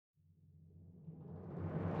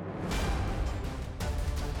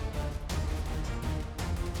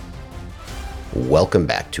Welcome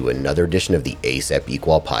back to another edition of the ACEP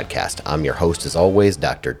Equal podcast. I'm your host, as always,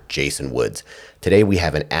 Dr. Jason Woods. Today we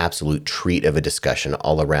have an absolute treat of a discussion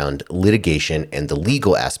all around litigation and the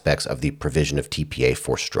legal aspects of the provision of TPA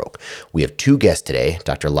for stroke. We have two guests today,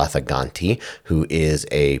 Dr. Latha Ganti, who is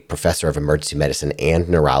a professor of emergency medicine and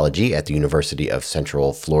neurology at the University of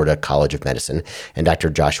Central Florida College of Medicine, and Dr.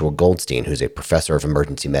 Joshua Goldstein, who's a professor of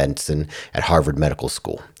emergency medicine at Harvard Medical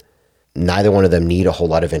School. Neither one of them need a whole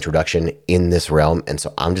lot of introduction in this realm, and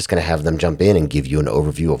so I'm just going to have them jump in and give you an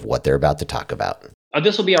overview of what they're about to talk about.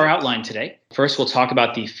 This will be our outline today. First, we'll talk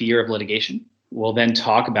about the fear of litigation. We'll then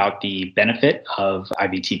talk about the benefit of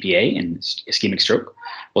IV TPA in ischemic stroke.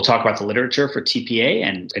 We'll talk about the literature for TPA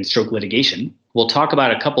and stroke litigation. We'll talk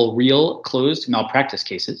about a couple real closed malpractice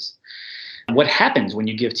cases. What happens when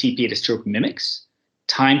you give TPA to stroke mimics,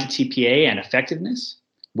 time to TPA and effectiveness.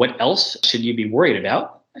 What else should you be worried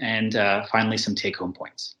about? And finally, some take-home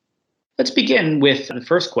points. Let's begin with the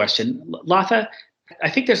first question. Latha, I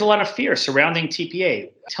think there's a lot of fear surrounding TPA.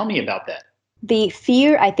 Tell me about that. The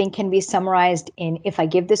fear, I think, can be summarized in, if I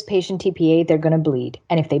give this patient TPA, they're going to bleed.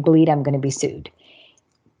 And if they bleed, I'm going to be sued.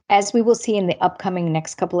 As we will see in the upcoming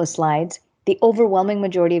next couple of slides, the overwhelming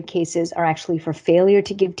majority of cases are actually for failure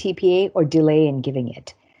to give TPA or delay in giving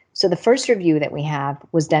it. So the first review that we have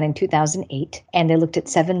was done in 2008, and they looked at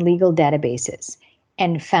 7 legal databases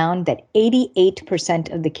and found that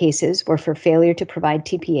 88% of the cases were for failure to provide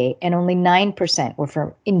TPA and only 9% were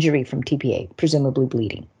for injury from TPA, presumably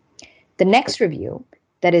bleeding. The next review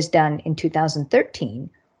that is done in 2013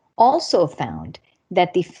 also found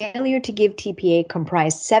that the failure to give TPA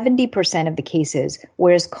comprised 70% of the cases,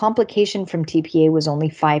 whereas complication from TPA was only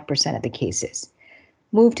 5% of the cases.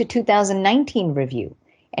 Move to 2019 review,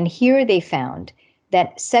 and here they found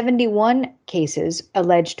that 71 cases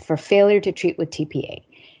alleged for failure to treat with TPA.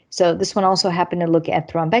 So this one also happened to look at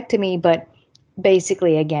thrombectomy, but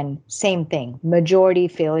basically, again, same thing, majority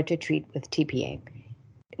failure to treat with TPA.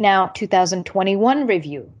 Now, 2021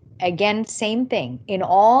 review, again, same thing. In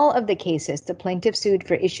all of the cases, the plaintiff sued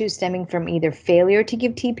for issues stemming from either failure to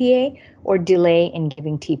give TPA or delay in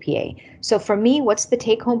giving TPA. So for me, what's the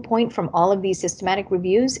take-home point from all of these systematic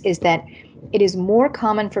reviews is that it is more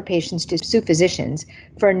common for patients to sue physicians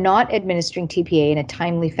for not administering TPA in a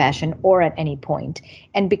timely fashion or at any point.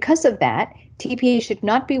 And because of that, TPA should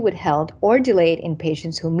not be withheld or delayed in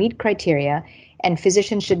patients who meet criteria, and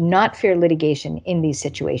physicians should not fear litigation in these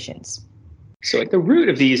situations. So at the root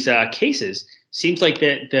of these cases seems like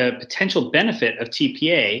the potential benefit of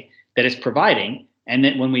TPA that it's providing, and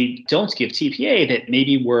that when we don't give TPA, that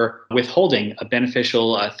maybe we're withholding a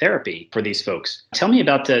beneficial therapy for these folks. Tell me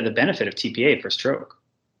about the benefit of TPA for stroke.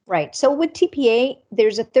 Right. So with TPA,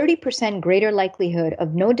 there's a 30% greater likelihood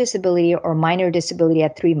of no disability or minor disability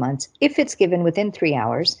at 3 months if it's given within 3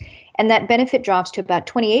 hours. And that benefit drops to about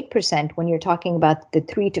 28% when you're talking about the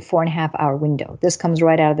 3 to 4.5 hour window. This comes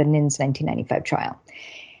right out of the NINS 1995 trial.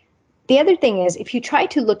 The other thing is, if you try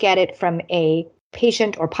to look at it from a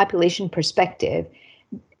patient or population perspective,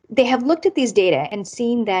 they have looked at these data and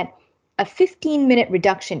seen that a 15-minute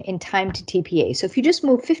reduction in time to TPA. So if you just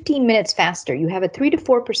move 15 minutes faster, you have a 3 to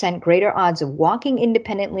 4% greater odds of walking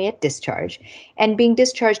independently at discharge and being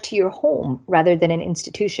discharged to your home rather than an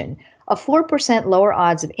institution, a 4% lower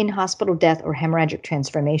odds of in-hospital death or hemorrhagic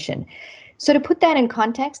transformation. So to put that in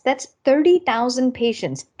context, that's 30,000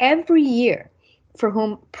 patients every year for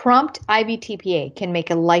whom prompt IV TPA can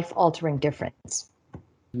make a life-altering difference.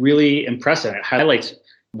 Really impressive. It highlights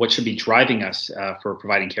what should be driving us for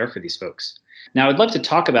providing care for these folks. Now, I'd love to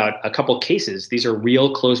talk about a couple cases. These are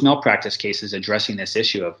real closed malpractice cases addressing this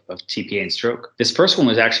issue of TPA and stroke. This first one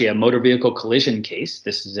was actually a motor vehicle collision case.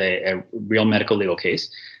 This is a real medical legal case.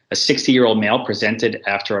 A 60-year-old male presented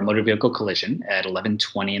after a motor vehicle collision at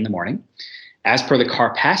 11:20 in the morning. As per the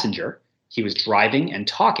car passenger, he was driving and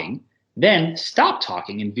talking, then stopped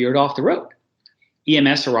talking and veered off the road.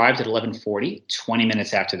 EMS arrived at 11:40, 20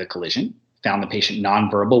 minutes after the collision, found the patient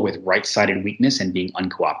nonverbal with right-sided weakness and being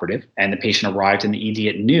uncooperative, and the patient arrived in the ED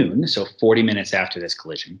at noon, so 40 minutes after this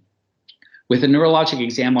collision, with a neurologic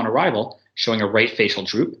exam on arrival showing a right facial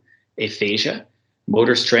droop, aphasia,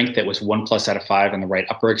 motor strength that was 1+ out of 5 in the right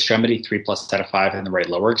upper extremity, 3+ out of 5 in the right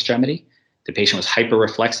lower extremity. The patient was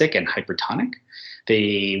hyperreflexic and hypertonic.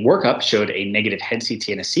 The workup showed a negative head CT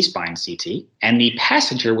and a C-spine CT, and the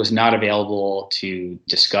passenger was not available to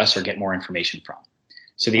discuss or get more information from.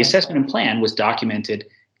 So the assessment and plan was documented.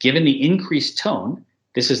 Given the increased tone,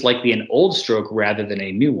 this is likely an old stroke rather than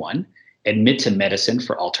a new one. Admit to medicine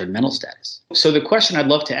for altered mental status. So the question I'd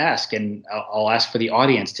love to ask, and I'll ask for the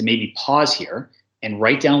audience to maybe pause here and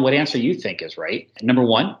write down what answer you think is right. Number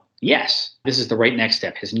one, Yes, this is the right next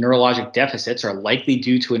step. His neurologic deficits are likely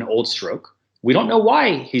due to an old stroke. We don't know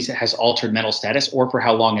why he has altered mental status or for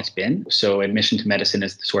how long it's been. So admission to medicine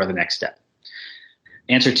is sort of the next step.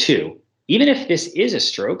 Answer 2, even if this is a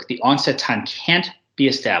stroke, the onset time can't be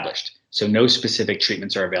established. So no specific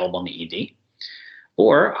treatments are available in the ED.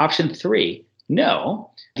 Or option 3,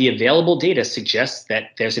 no, the available data suggests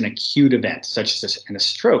that there's an acute event, such as a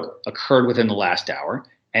stroke, occurred within the last hour,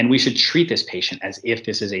 and we should treat this patient as if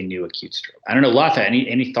this is a new acute stroke. I don't know, Latha,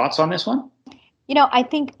 any thoughts on this one? I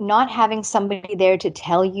think not having somebody there to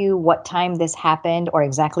tell you what time this happened or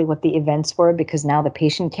exactly what the events were, because now the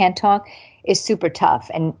patient can't talk, is super tough.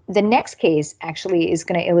 And the next case actually is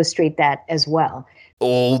going to illustrate that as well.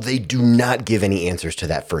 Oh, they do not give any answers to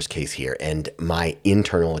that first case here. And my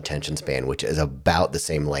internal attention span, which is about the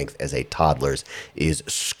same length as a toddler's, is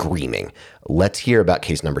screaming. Let's hear about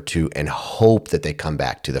case number 2 and hope that they come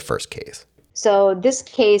back to the first case. So this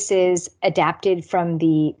case is adapted from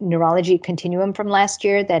the neurology continuum from last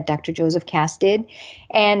year that Dr. Joseph Cass did.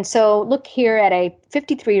 And so look here at a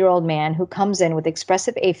 53-year-old man who comes in with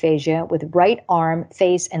expressive aphasia with right arm,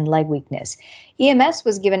 face, and leg weakness. EMS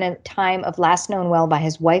was given a time of last known well by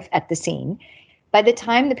his wife at the scene. By the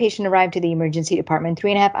time the patient arrived to the emergency department,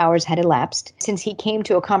 3.5 hours had elapsed. Since he came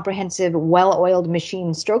to a comprehensive, well-oiled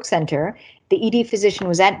machine stroke center, the ED physician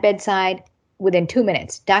was at bedside within 2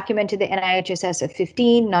 minutes, documented the NIHSS of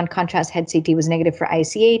 15, non-contrast head CT was negative for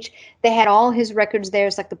ICH. They had all his records there.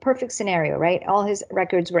 It's like the perfect scenario, right? All his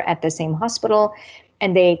records were at the same hospital,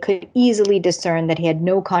 and they could easily discern that he had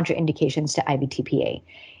no contraindications to IVTPA.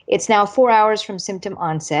 It's now 4 hours from symptom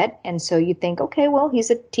onset, and so you think, okay, well,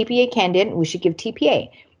 he's a TPA candidate, and we should give TPA.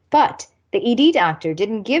 But the ED doctor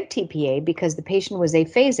didn't give TPA because the patient was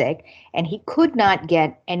aphasic, and he could not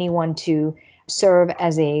get anyone to serve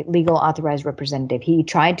as a legal authorized representative. He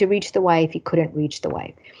tried to reach the wife. He couldn't reach the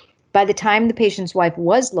wife. By the time the patient's wife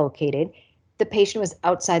was located, the patient was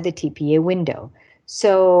outside the TPA window.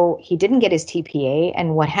 So he didn't get his TPA.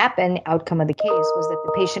 And what happened, outcome of the case, was that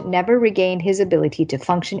the patient never regained his ability to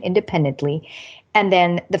function independently. And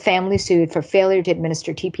then the family sued for failure to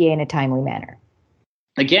administer TPA in a timely manner.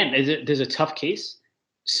 Again, there's a tough case.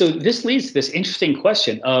 So this leads to this interesting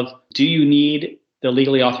question of, do you need the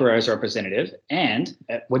legally authorized representative, and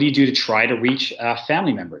what do you do to try to reach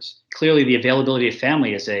family members? Clearly, the availability of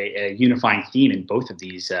family is a unifying theme in both of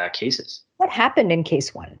these cases. What happened in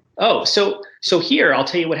case 1? Oh, so here, I'll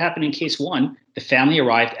tell you what happened in case 1. The family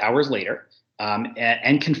arrived hours later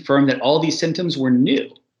and confirmed that all these symptoms were new,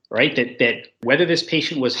 right? That whether this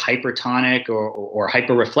patient was hypertonic or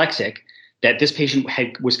hyperreflexic, that this patient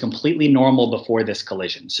was completely normal before this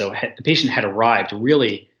collision. So the patient had arrived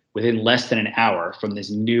really within less than an hour from this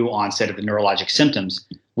new onset of the neurologic symptoms,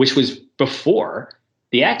 which was before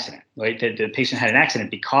the accident, right? The patient had an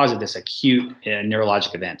accident because of this acute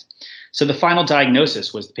neurologic event. So the final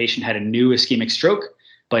diagnosis was the patient had a new ischemic stroke,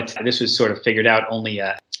 but this was sort of figured out only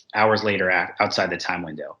hours later outside the time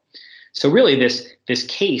window. So really this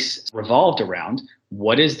case revolved around,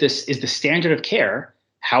 what is the standard of care?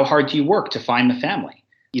 How hard do you work to find the family?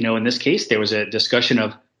 In this case, there was a discussion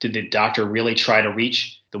of, did the doctor really try to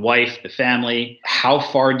reach the wife, the family? How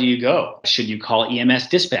far do you go? Should you call EMS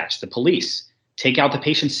dispatch, the police? Take out the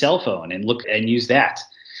patient's cell phone and look and use that.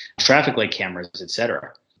 Traffic light cameras,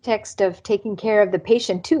 etc. Context of taking care of the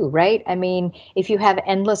patient too, right? I mean, if you have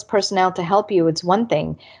endless personnel to help you, it's one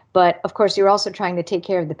thing. But of course, you're also trying to take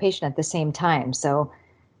care of the patient at the same time. So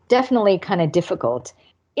definitely kind of difficult.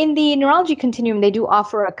 In the neurology continuum, they do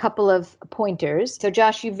offer a couple of pointers. So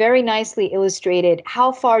Josh, you very nicely illustrated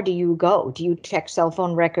how far do you go? Do you check cell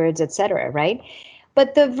phone records, et cetera, right?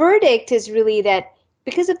 But the verdict is really that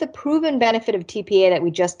because of the proven benefit of TPA that we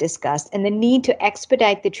just discussed and the need to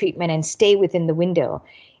expedite the treatment and stay within the window,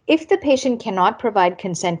 if the patient cannot provide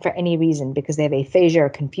consent for any reason because they have aphasia or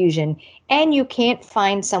confusion, and you can't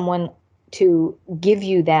find someone to give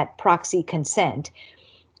you that proxy consent,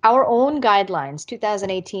 our own guidelines,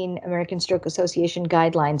 2018 American Stroke Association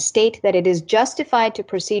guidelines, state that it is justified to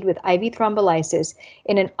proceed with IV thrombolysis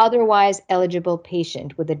in an otherwise eligible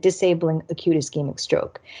patient with a disabling acute ischemic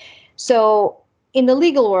stroke. So in the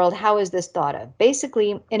legal world, how is this thought of?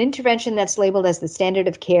 Basically, an intervention that's labeled as the standard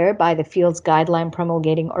of care by the field's guideline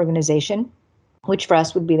promulgating organization, which for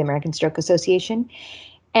us would be the American Stroke Association,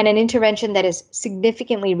 and an intervention that is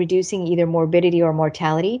significantly reducing either morbidity or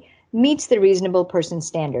mortality, meets the reasonable person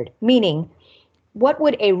standard, meaning what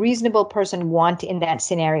would a reasonable person want in that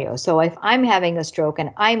scenario? So if I'm having a stroke and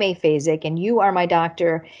I'm aphasic and you are my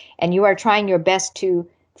doctor and you are trying your best to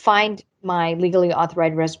find my legally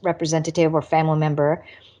authorized representative or family member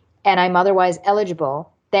and I'm otherwise eligible,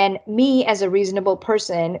 then me as a reasonable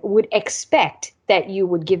person would expect that you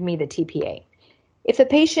would give me the TPA. If a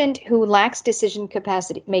patient who lacks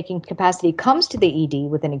decision-making capacity comes to the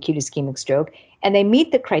ED with an acute ischemic stroke and they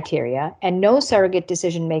meet the criteria and no surrogate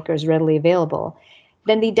decision maker is readily available,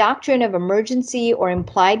 then the doctrine of emergency or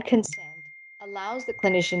implied consent allows the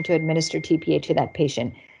clinician to administer TPA to that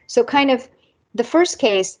patient. So kind of the first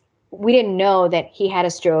case, we didn't know that he had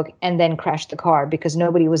a stroke and then crashed the car because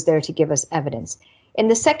nobody was there to give us evidence. In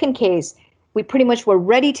the second case, we pretty much were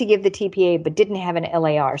ready to give the TPA but didn't have an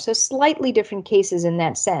LAR. So slightly different cases in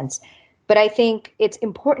that sense. But I think it's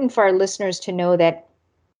important for our listeners to know that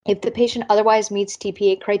if the patient otherwise meets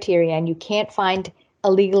TPA criteria and you can't find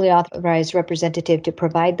a legally authorized representative to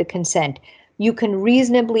provide the consent, you can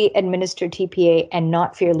reasonably administer TPA and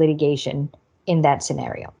not fear litigation in that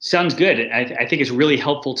scenario. Sounds good. I think it's really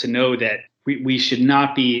helpful to know that we should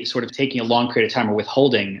not be sort of taking a long period of time or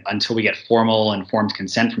withholding until we get formal informed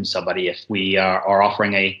consent from somebody if we are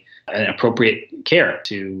offering an appropriate care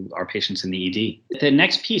to our patients in the ED. The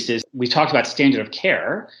next piece is we talked about standard of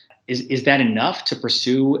care. Is that enough to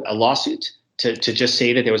pursue a lawsuit to just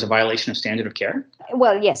say that there was a violation of standard of care?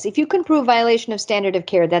 Well, yes. If you can prove violation of standard of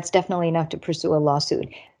care, that's definitely enough to pursue a lawsuit.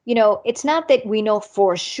 You know, it's not that we know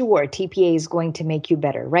for sure TPA is going to make you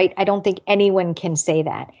better, right? I don't think anyone can say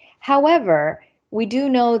that. However, we do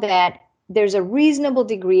know that there's a reasonable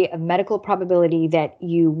degree of medical probability that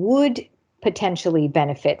you would potentially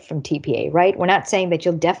benefit from TPA, right? We're not saying that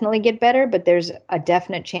you'll definitely get better, but there's a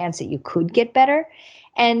definite chance that you could get better.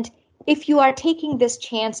 And if you are taking this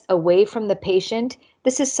chance away from the patient,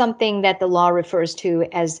 this is something that the law refers to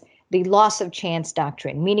as the loss of chance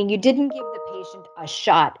doctrine, meaning you didn't give the patient a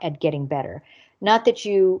shot at getting better. Not that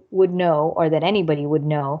you would know or that anybody would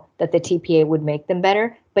know that the TPA would make them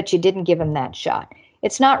better, but you didn't give them that shot.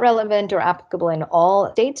 It's not relevant or applicable in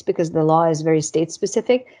all states because the law is very state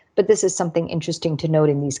specific, but this is something interesting to note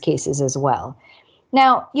in these cases as well.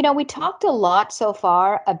 Now, you know, we talked a lot so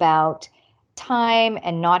far about time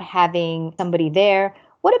and not having somebody there.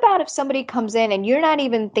 What about if somebody comes in and you're not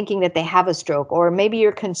even thinking that they have a stroke, or maybe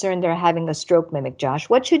you're concerned they're having a stroke mimic, Josh?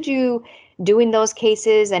 What should you do in those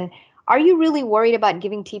cases? And are you really worried about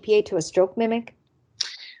giving TPA to a stroke mimic?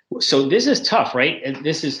 So this is tough, right?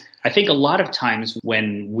 I think a lot of times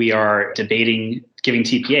when we are debating giving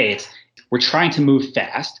TPA, we're trying to move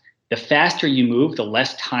fast. The faster you move, the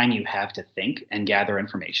less time you have to think and gather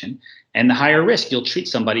information, and the higher risk you'll treat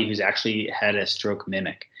somebody who's actually had a stroke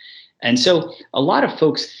mimic. And so a lot of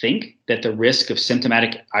folks think that the risk of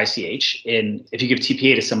symptomatic ICH if you give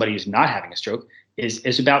TPA to somebody who's not having a stroke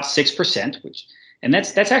is about 6%, and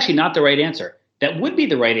that's actually not the right answer. That would be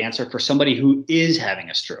the right answer for somebody who is having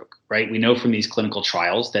a stroke, right? We know from these clinical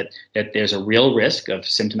trials that there's a real risk of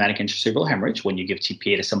symptomatic intracerebral hemorrhage when you give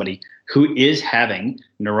TPA to somebody who is having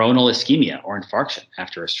neuronal ischemia or infarction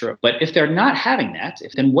after a stroke. But if they're not having that,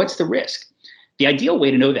 then what's the risk? The ideal way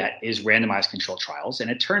to know that is randomized controlled trials. And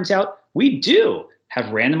it turns out we do have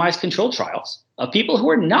randomized controlled trials of people who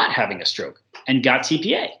are not having a stroke and got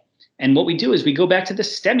TPA. And what we do is we go back to the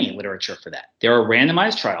STEMI literature for that. There are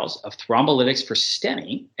randomized trials of thrombolytics for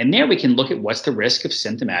STEMI, and there we can look at what's the risk of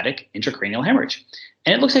symptomatic intracranial hemorrhage.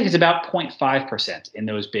 And it looks like it's about 0.5% in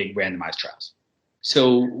those big randomized trials.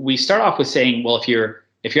 So we start off with saying, well, if you're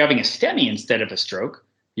having a STEMI instead of a stroke,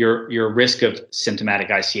 your risk of symptomatic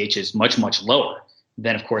ICH is much, much lower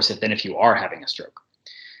than, of course, if you are having a stroke.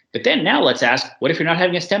 But then now let's ask, what if you're not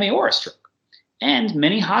having a STEMI or a stroke? And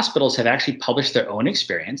many hospitals have actually published their own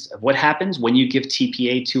experience of what happens when you give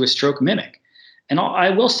TPA to a stroke mimic. And I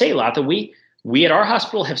will say, Latha, we at our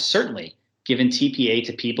hospital have certainly given TPA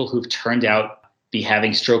to people who've turned out to be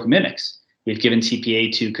having stroke mimics. We've given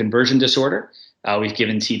TPA to conversion disorder. We've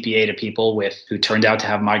given TPA to people who turned out to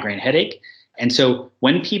have migraine headache. And so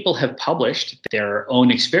when people have published their own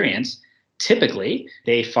experience, typically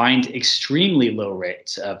they find extremely low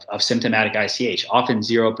rates of symptomatic ICH, often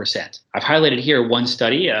 0%. I've highlighted here one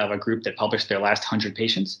study of a group that published their last 100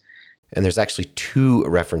 patients. And there's actually two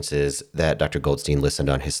references that Dr. Goldstein listed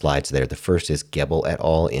on his slides there. The first is Gebel et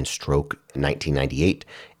al. In Stroke 1998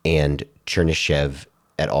 and Chernyshev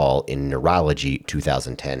et al. In Neurology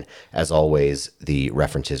 2010. As always, the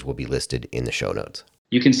references will be listed in the show notes.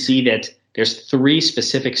 You can see that there's 3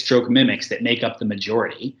 specific stroke mimics that make up the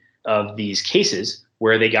majority of these cases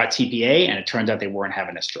where they got TPA and it turns out they weren't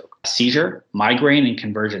having a stroke. Seizure, migraine, and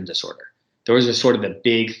conversion disorder. Those are sort of the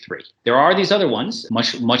big 3. There are these other ones,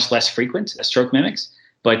 much less frequent, stroke mimics,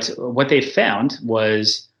 but what they found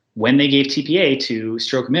was when they gave TPA to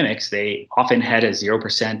stroke mimics, they often had a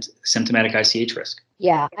 0% symptomatic ICH risk.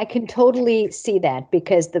 Yeah, I can totally see that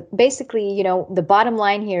because basically, the bottom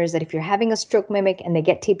line here is that if you're having a stroke mimic and they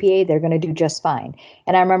get TPA, they're going to do just fine.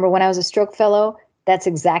 And I remember when I was a stroke fellow, that's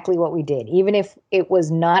exactly what we did. Even if it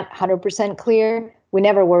was not 100% clear, we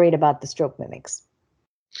never worried about the stroke mimics.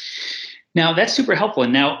 Now, that's super helpful.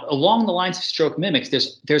 And now, along the lines of stroke mimics,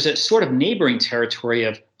 there's a sort of neighboring territory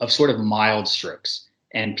of sort of mild strokes.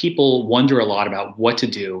 And people wonder a lot about what to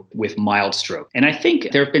do with mild stroke. And I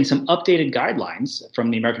think there have been some updated guidelines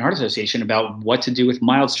from the American Heart Association about what to do with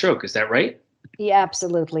mild stroke. Is that right? Yeah,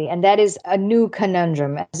 absolutely. And that is a new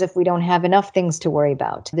conundrum, as if we don't have enough things to worry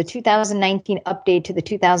about. The 2019 update to the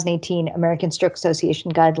 2018 American Stroke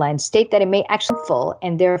Association guidelines state that it may actually be full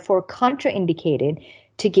and therefore contraindicated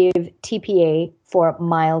to give TPA for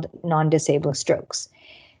mild non-disabling strokes.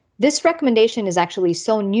 This recommendation is actually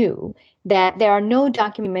so new that there are no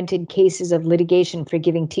documented cases of litigation for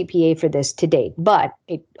giving TPA for this to date, but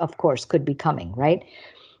it, of course, could be coming, right?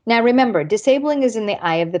 Now, remember, disabling is in the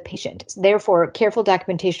eye of the patient. Therefore, careful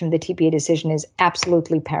documentation of the TPA decision is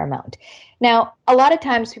absolutely paramount. Now, a lot of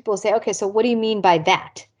times people say, okay, so what do you mean by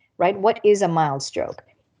that, right? What is a mild stroke?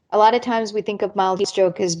 A lot of times we think of mild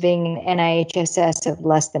stroke as being an NIHSS of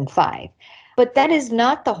less than 5, but that is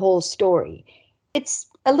not the whole story. It's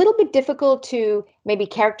a little bit difficult to maybe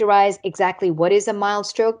characterize exactly what is a mild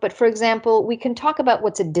stroke, but for example, we can talk about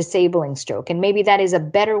what's a disabling stroke, and maybe that is a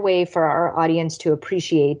better way for our audience to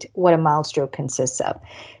appreciate what a mild stroke consists of.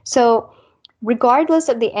 So regardless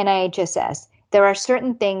of the NIHSS, there are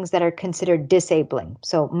certain things that are considered disabling,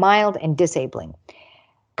 so mild and disabling.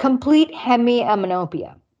 Complete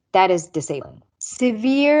hemianopia, that is disabling.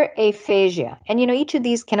 Severe aphasia. And, each of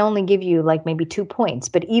these can only give you like maybe 2 points.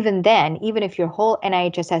 But even then, even if your whole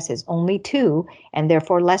NIHSS is only 2 and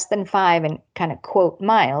therefore less than 5 and kind of quote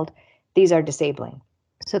mild, these are disabling.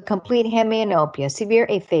 So complete hemianopia, severe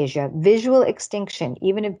aphasia, visual extinction,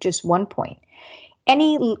 even if just 1 point.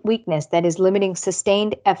 Any weakness that is limiting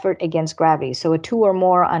sustained effort against gravity. So a 2 or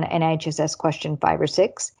more on NIHSS question 5 or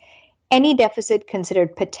 6. Any deficit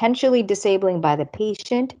considered potentially disabling by the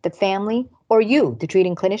patient, the family, or you, the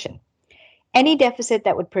treating clinician. Any deficit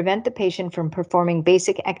that would prevent the patient from performing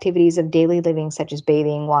basic activities of daily living, such as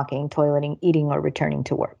bathing, walking, toileting, eating, or returning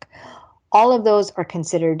to work. All of those are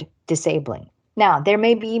considered disabling. Now, there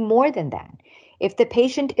may be more than that. If the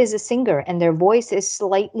patient is a singer and their voice is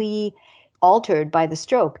slightly altered by the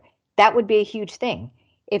stroke, that would be a huge thing.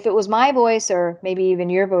 If it was my voice, or maybe even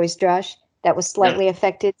your voice, Josh, that was slightly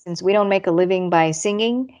affected, since we don't make a living by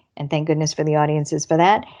singing, and thank goodness for the audiences for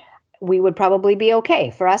that, we would probably be okay.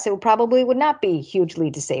 For us, it probably would not be hugely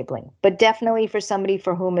disabling, but definitely for somebody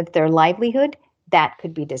for whom it's their livelihood, that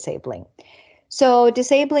could be disabling. So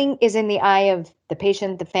disabling is in the eye of the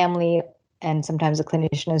patient, the family, and sometimes a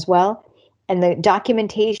clinician as well. And the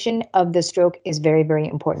documentation of the stroke is very, very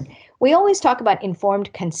important. We always talk about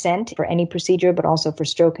informed consent for any procedure, but also for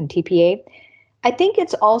stroke and TPA. I think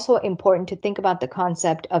it's also important to think about the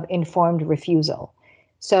concept of informed refusal.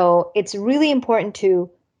 So it's really important to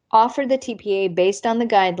offer the TPA based on the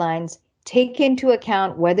guidelines, take into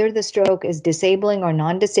account whether the stroke is disabling or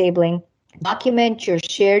non-disabling, document your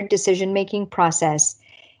shared decision-making process,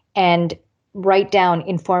 and write down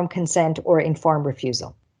informed consent or informed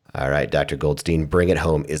refusal. All right, Dr. Goldstein, bring it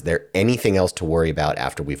home. Is there anything else to worry about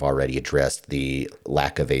after we've already addressed the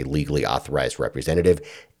lack of a legally authorized representative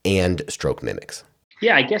and stroke mimics?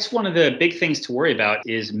 Yeah, I guess one of the big things to worry about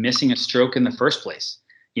is missing a stroke in the first place.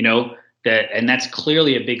 And that's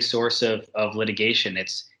clearly a big source of litigation.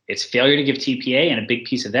 It's failure to give TPA, and a big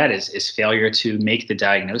piece of that is failure to make the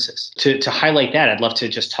diagnosis. To highlight that, I'd love to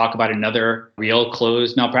just talk about another real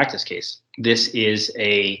closed malpractice case. This is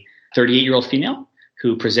a 38-year-old female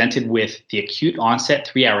who presented with the acute onset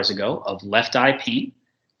 3 hours ago of left eye pain,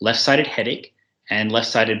 left-sided headache, and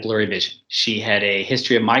left-sided blurry vision. She had a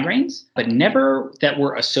history of migraines, but never that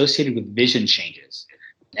were associated with vision changes,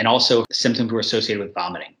 and also symptoms were associated with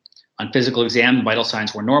vomiting. On physical exam, vital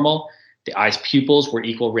signs were normal. The eye's pupils were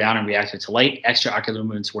equal, round, and reactive to light. Extraocular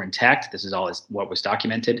movements were intact. This is all what was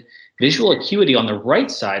documented. Visual acuity on the right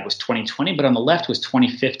side was 20/20, but on the left was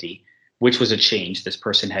 20/50, which was a change. This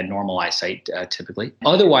person had normal eyesight typically.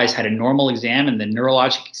 Otherwise had a normal exam, and the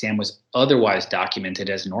neurologic exam was otherwise documented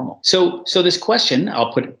as normal. So this question,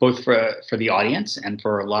 I'll put both for the audience and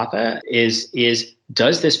for Latha, is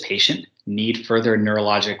does this patient need further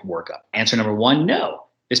neurologic workup? Answer number 1, no.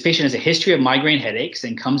 This patient has a history of migraine headaches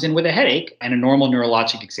and comes in with a headache and a normal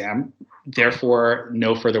neurologic exam. Therefore,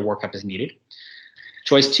 no further workup is needed.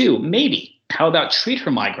 Choice 2, maybe. How about treat her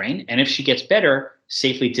migraine? And if she gets better,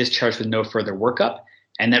 safely discharge with no further workup.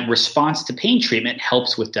 and that response to pain treatment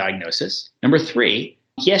helps with diagnosis. Number 3,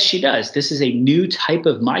 yes, she does. This is a new type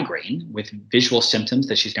of migraine with visual symptoms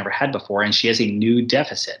that she's never had before, and she has a new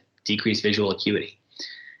deficit, decreased visual acuity.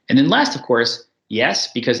 And then last, of course,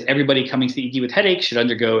 yes, because everybody coming to the ED with headache should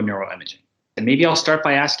undergo neuroimaging. And maybe I'll start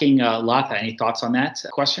by asking Latha, any thoughts on that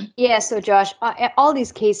question? Yeah, so Josh, all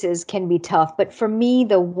these cases can be tough, but for me,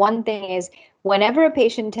 the one thing is whenever a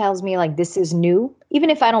patient tells me like this is new, even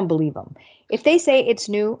if I don't believe them, if they say it's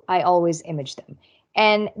new, I always image them.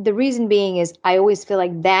 And the reason being is I always feel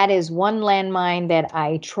like that is one landmine that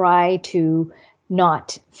I try to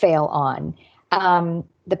not fail on.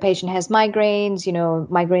 The patient has migraines,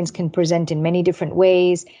 migraines can present in many different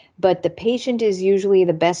ways, but the patient is usually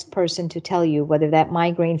the best person to tell you whether that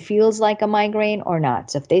migraine feels like a migraine or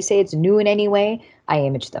not. So if they say it's new in any way, I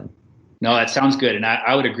image them. No, that sounds good. And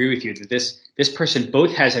I would agree with you that this person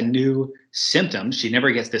both has a new symptom. She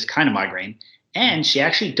never gets this kind of migraine. And she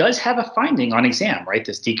actually does have a finding on exam, right?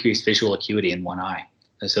 This decreased visual acuity in one eye.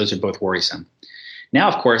 Those are both worrisome. Now,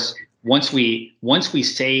 of course, once we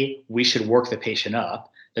say we should work the patient up,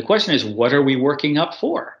 the question is, what are we working up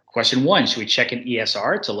for? Question 1, should we check an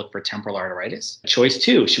ESR to look for temporal arteritis? Choice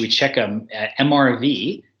 2, should we check a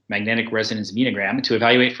MRV, magnetic resonance venogram, to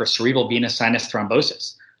evaluate for cerebral venous sinus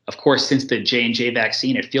thrombosis? Of course, since the J&J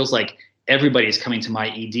vaccine, it feels like everybody is coming to my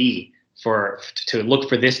ED to look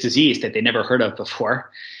for this disease that they never heard of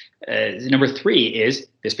before. Number 3 is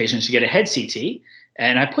this patient should get a head CT.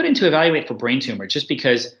 And I put in to evaluate for brain tumor just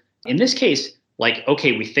because in this case,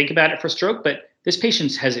 we think about it for stroke, but this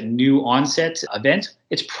patient has a new onset event.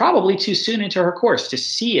 It's probably too soon into her course to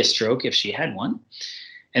see a stroke if she had one.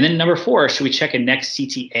 And then number 4, should we check a next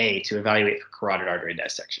CTA to evaluate for carotid artery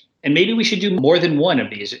dissection? And maybe we should do more than one of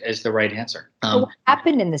these as the right answer. What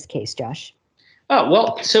happened in this case, Josh?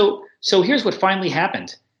 So here's what finally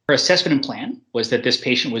happened. Her assessment and plan was that this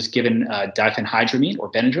patient was given diphenhydramine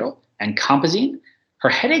or Benadryl and Compazine. Her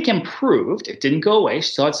headache improved. It didn't go away.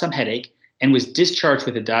 She still had some headache and was discharged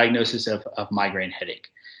with a diagnosis of migraine headache.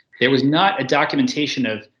 There was not a documentation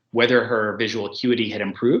of whether her visual acuity had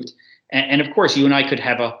improved. And of course, you and I could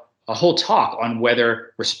have a whole talk on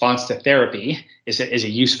whether response to therapy is a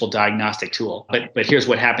useful diagnostic tool. But here's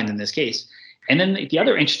what happened in this case. And then the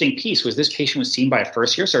other interesting piece was this patient was seen by a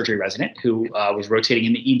first-year surgery resident who was rotating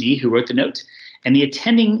in the ED, who wrote the note. And the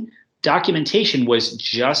attending documentation was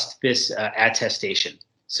just this attestation.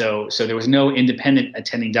 So there was no independent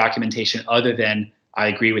attending documentation other than I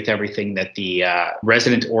agree with everything that the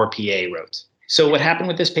resident or PA wrote. So what happened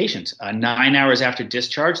with this patient? 9 hours after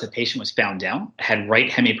discharge, the patient was found down, had right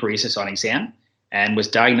hemiparesis on exam, and was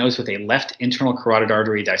diagnosed with a left internal carotid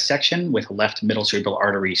artery dissection with a left middle cerebral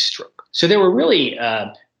artery stroke. So there were really,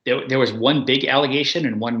 there was one big allegation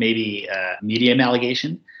and one maybe medium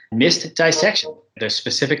allegation, missed dissection. The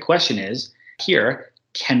specific question is here,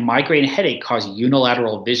 can migraine headache cause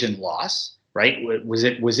unilateral vision loss, right? Was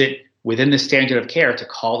it within the standard of care to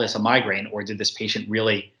call this a migraine, or did this patient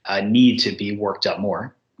really need to be worked up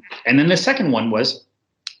more? And then the second one was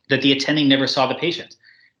that the attending never saw the patient,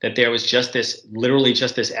 that there was literally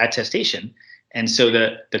just this attestation. And so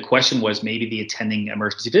the question was maybe the attending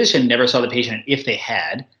emergency physician never saw the patient, and if they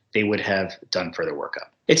had, they would have done further workup.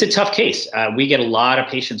 It's a tough case. We get a lot of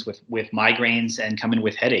patients with migraines and come in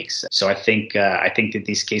with headaches. So I think that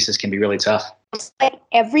these cases can be really tough. It's like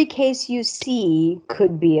every case you see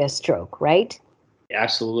could be a stroke, right?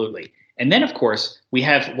 Absolutely. And then, of course,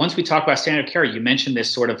 once we talk about standard of care, you mentioned this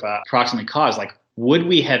sort of proximate cause, like would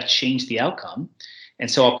we have changed the outcome? And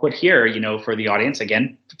so I'll put here, for the audience,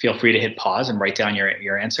 again, feel free to hit pause and write down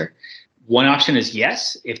your answer. One option is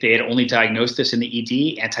yes. If they had only diagnosed this in the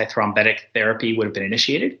ED, antithrombotic therapy would have been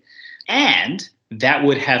initiated. And that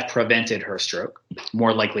would have prevented her stroke,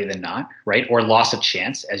 more likely than not, right? Or loss of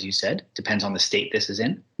chance, as you said, depends on the state this is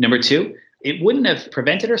in. Number 2, it wouldn't have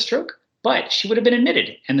prevented her stroke, but she would have been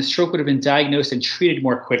admitted and the stroke would have been diagnosed and treated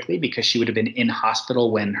more quickly because she would have been in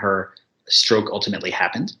hospital when her stroke ultimately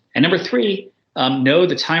happened. And number 3, no,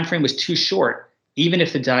 the time frame was too short. Even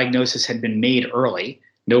if the diagnosis had been made early,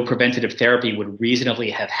 no preventative therapy would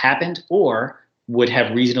reasonably have happened or would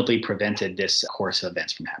have reasonably prevented this course of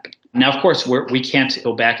events from happening. Now, of course, we can't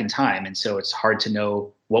go back in time, and so it's hard to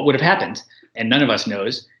know what would have happened, and none of us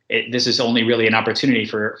knows. This is only really an opportunity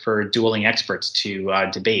for dueling experts to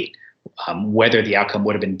debate whether the outcome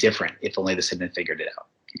would have been different if only this had been figured out.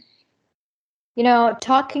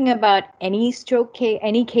 Talking about any stroke case,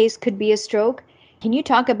 any case could be a stroke. Can you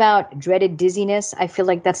talk about dreaded dizziness? I feel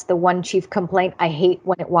like that's the one chief complaint I hate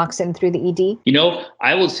when it walks in through the ED.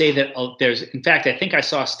 I will say that in fact, I think I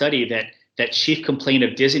saw a study that chief complaint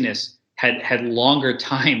of dizziness had longer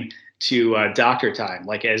time to doctor time,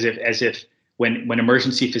 like as if when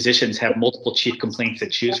emergency physicians have multiple chief complaints to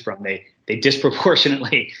choose from, they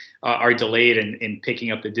disproportionately are delayed in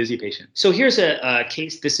picking up the dizzy patient. So here's a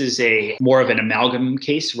case. This is a more of an amalgam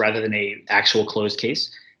case rather than a actual closed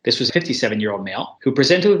case. This was a 57-year-old male who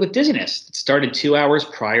presented with dizziness that started 2 hours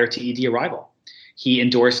prior to ED arrival. He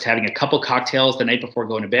endorsed having a couple cocktails the night before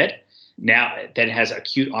going to bed. Now that has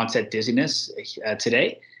acute onset dizziness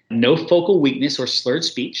today. No focal weakness or slurred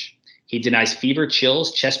speech. He denies fever,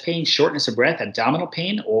 chills, chest pain, shortness of breath, abdominal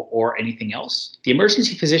pain, or anything else. The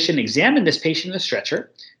emergency physician examined this patient in the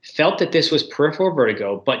stretcher, felt that this was peripheral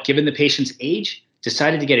vertigo, but given the patient's age,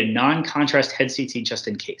 decided to get a non-contrast head CT just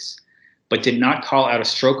in case, but did not call out a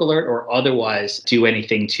stroke alert or otherwise do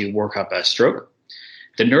anything to work up a stroke.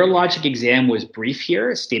 The neurologic exam was brief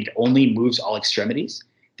here, it stated only moves all extremities.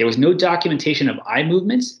 There was no documentation of eye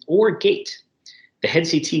movements or gait. The head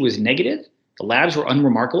CT was negative. The labs were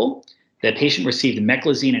unremarkable. The patient received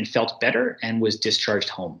meclizine and felt better and was discharged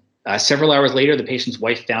home. Several hours later, the patient's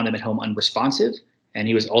wife found him at home unresponsive, and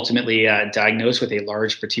he was ultimately diagnosed with a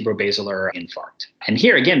large vertebrobasilar infarct. And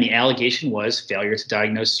here, again, the allegation was failure to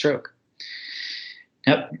diagnose stroke.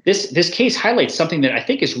 Now, this case highlights something that I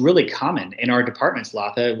think is really common in our departments,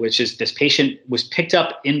 Latha, which is this patient was picked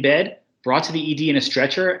up in bed, brought to the ED in a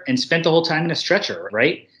stretcher, and spent the whole time in a stretcher,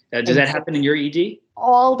 right? Does that happen in your ED?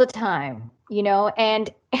 All the time,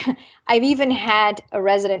 and I've even had a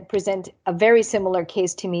resident present a very similar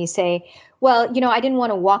case to me, say, well, I didn't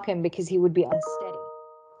want to walk him because he would be unsteady,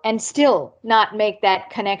 and still not make that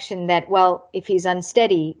connection that, well, if he's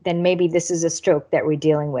unsteady, then maybe this is a stroke that we're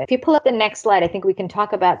dealing with. If you pull up the next slide, I think we can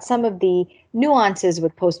talk about some of the nuances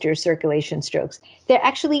with posterior circulation strokes. They're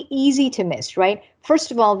actually easy to miss, right?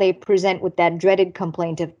 First of all, they present with that dreaded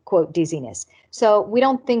complaint of, quote, dizziness. So we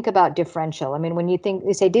don't think about differential. I mean, when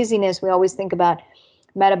we say dizziness, we always think about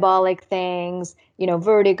metabolic things,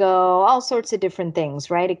 vertigo, all sorts of different things,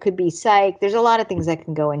 right? It could be psych. There's a lot of things that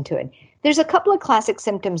can go into it. There's a couple of classic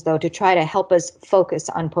symptoms, though, to try to help us focus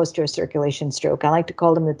on posterior circulation stroke. I like to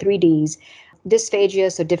call them the 3Ds: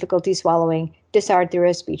 dysphagia, so difficulty swallowing,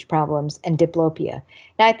 dysarthria, speech problems, and diplopia.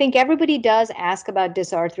 Now, I think everybody does ask about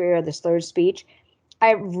dysarthria or the slurred speech.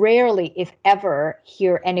 I rarely, if ever,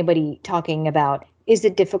 hear anybody talking about, is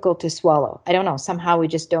it difficult to swallow? I don't know. Somehow we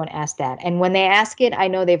just don't ask that. And when they ask it, I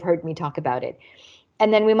know they've heard me talk about it.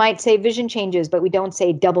 And then we might say vision changes, but we don't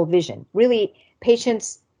say double vision. Really,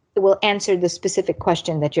 patients will answer the specific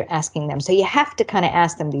question that you're asking them. So you have to kind of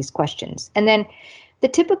ask them these questions. And then the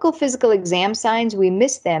typical physical exam signs, we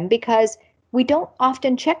miss them because we don't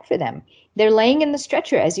often check for them. They're laying in the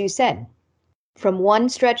stretcher, as you said, from one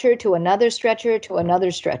stretcher to another stretcher to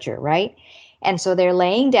another stretcher, right? And so they're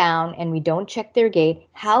laying down and we don't check their gait.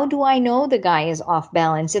 How do I know the guy is off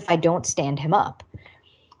balance if I don't stand him up?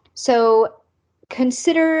 So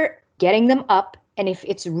consider getting them up. And if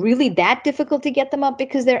it's really that difficult to get them up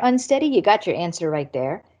because they're unsteady, you got your answer right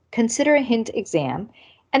there. Consider a hint exam.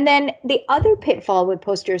 And then the other pitfall with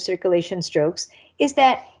posterior circulation strokes is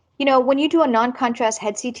that, when you do a non-contrast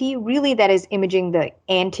head CT, really that is imaging the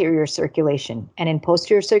anterior circulation. And in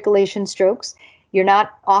posterior circulation strokes, you're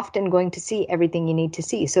not often going to see everything you need to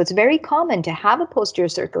see. So it's very common to have a posterior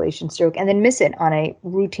circulation stroke and then miss it on a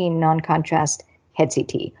routine non-contrast head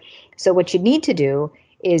CT. So what you need to do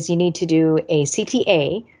is you need to do a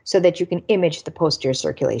CTA so that you can image the posterior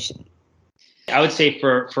circulation. I would say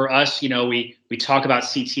for us, we talk about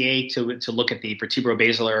CTA to look at the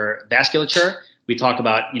vertebrobasilar vasculature. We talk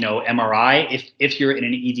about, MRI if you're in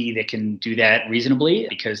an ED that can do that reasonably,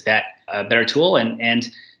 because that better tool.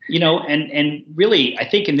 And really, I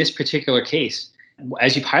think in this particular case,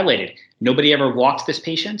 as you've highlighted, nobody ever walked this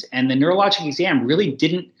patient, and the neurologic exam really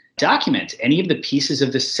didn't document any of the pieces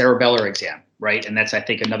of the cerebellar exam, right? And that's, I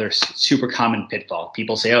think, another super common pitfall.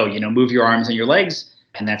 People say, move your arms and your legs,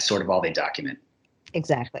 and that's sort of all they document.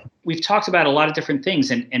 Exactly. We've talked about a lot of different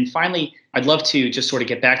things. And finally, I'd love to just sort of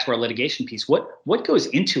get back to our litigation piece. What goes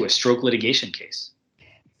into a stroke litigation case?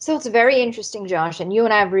 So it's very interesting, Josh, and you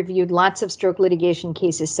and I have reviewed lots of stroke litigation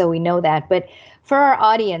cases, so we know that. But for our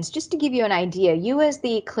audience, just to give you an idea, you as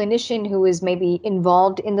the clinician who is maybe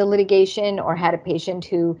involved in the litigation or had a patient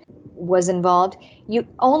who was involved, you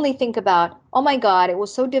only think about, oh my God, it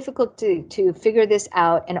was so difficult to figure this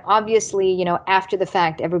out. And obviously, after the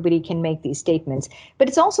fact, everybody can make these statements. But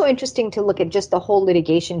it's also interesting to look at just the whole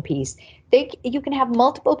litigation piece. You can have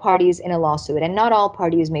multiple parties in a lawsuit, and not all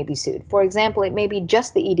parties may be sued. For example, it may be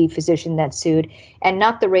just the ED physician that's sued and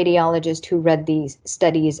not the radiologist who read these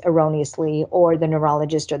studies erroneously, or the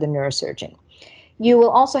neurologist or the neurosurgeon. You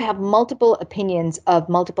will also have multiple opinions of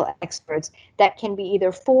multiple experts that can be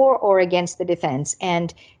either for or against the defense.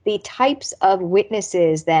 And the types of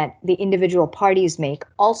witnesses that the individual parties make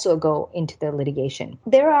also go into the litigation.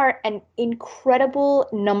 There are an incredible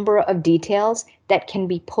number of details that can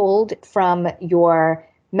be pulled from your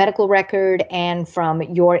medical record and from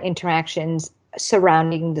your interactions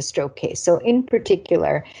surrounding the stroke case. So in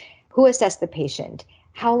particular, who assessed the patient?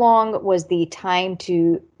 How long was the time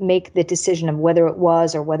to make the decision of whether it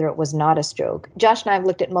was or whether it was not a stroke? Josh and I have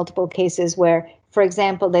looked at multiple cases where, for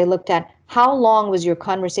example, they looked at how long was your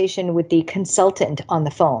conversation with the consultant on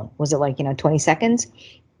the phone? Was it 20 seconds?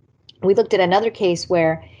 We looked at another case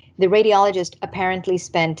where the radiologist apparently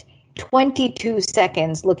spent 22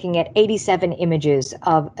 seconds looking at 87 images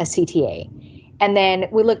of a CTA. And then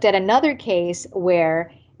we looked at another case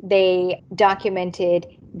where they documented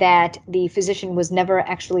that the physician was never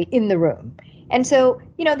actually in the room. And so,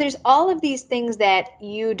 there's all of these things that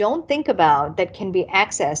you don't think about that can be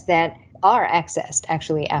accessed, that are accessed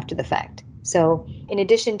actually after the fact. So in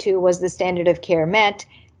addition to was the standard of care met,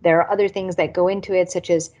 there are other things that go into it, such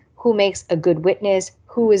as who makes a good witness,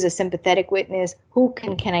 who is a sympathetic witness, who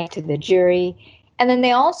can connect to the jury. And then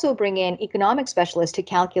they also bring in economic specialists to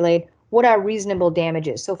calculate what are reasonable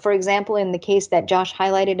damages. So for example, in the case that Josh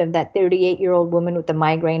highlighted of that 38-year-old woman with the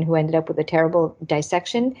migraine who ended up with a terrible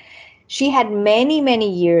dissection, she had many,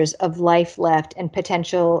 many years of life left and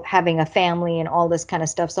potential having a family and all this kind of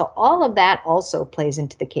stuff. So all of that also plays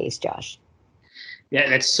into the case, Josh. Yeah,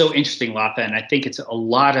 that's so interesting, Latha. And I think it's a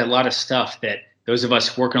lot of stuff that those of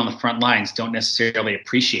us working on the front lines don't necessarily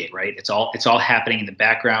appreciate, right? It's all happening in the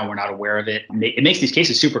background. We're not aware of it. It makes these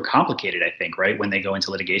cases super complicated, I think, right, when they go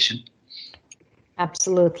into litigation.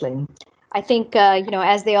 Absolutely. I think,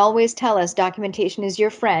 as they always tell us, documentation is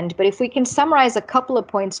your friend. But if we can summarize a couple of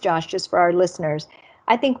points, Josh, just for our listeners,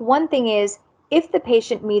 I think one thing is if the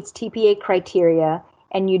patient meets TPA criteria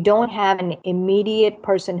and you don't have an immediate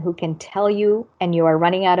person who can tell you and you are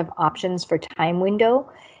running out of options for time window,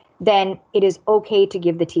 then it is okay to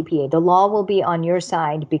give the TPA. The law will be on your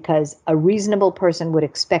side because a reasonable person would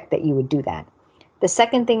expect that you would do that. The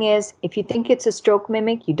second thing is, if you think it's a stroke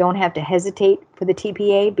mimic, you don't have to hesitate for the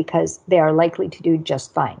TPA because they are likely to do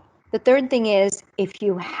just fine. The third thing is, if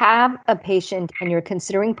you have a patient and you're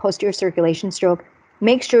considering posterior circulation stroke,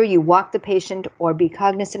 make sure you walk the patient or be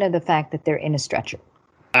cognizant of the fact that they're in a stretcher.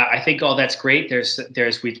 I think all that's great. We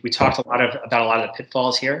talked about a lot of the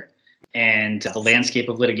pitfalls here and the landscape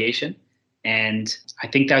of litigation. And I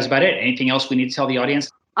think that was about it. Anything else we need to tell the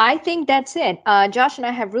audience? I think that's it. Josh and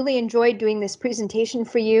I have really enjoyed doing this presentation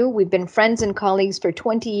for you. We've been friends and colleagues for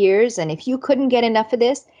 20 years. And if you couldn't get enough of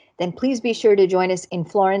this, then please be sure to join us in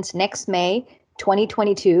Florence next May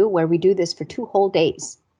 2022, where we do this for 2 whole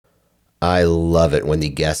days. I love it when the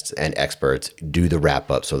guests and experts do the wrap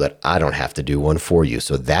up so that I don't have to do one for you.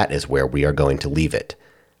 So that is where we are going to leave it.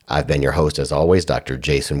 I've been your host, as always, Dr.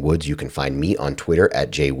 Jason Woods. You can find me on Twitter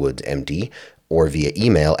at jwoodsmd or via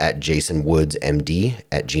email at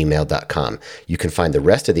jasonwoodsmd@gmail.com. You can find the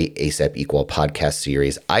rest of the ACEP Equal podcast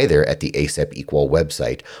series either at the ACEP Equal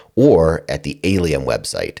website or at the ALIEM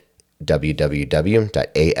website,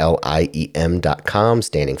 www.aliem.com,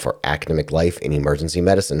 standing for Academic Life in Emergency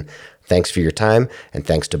Medicine. Thanks for your time, and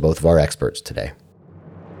thanks to both of our experts today.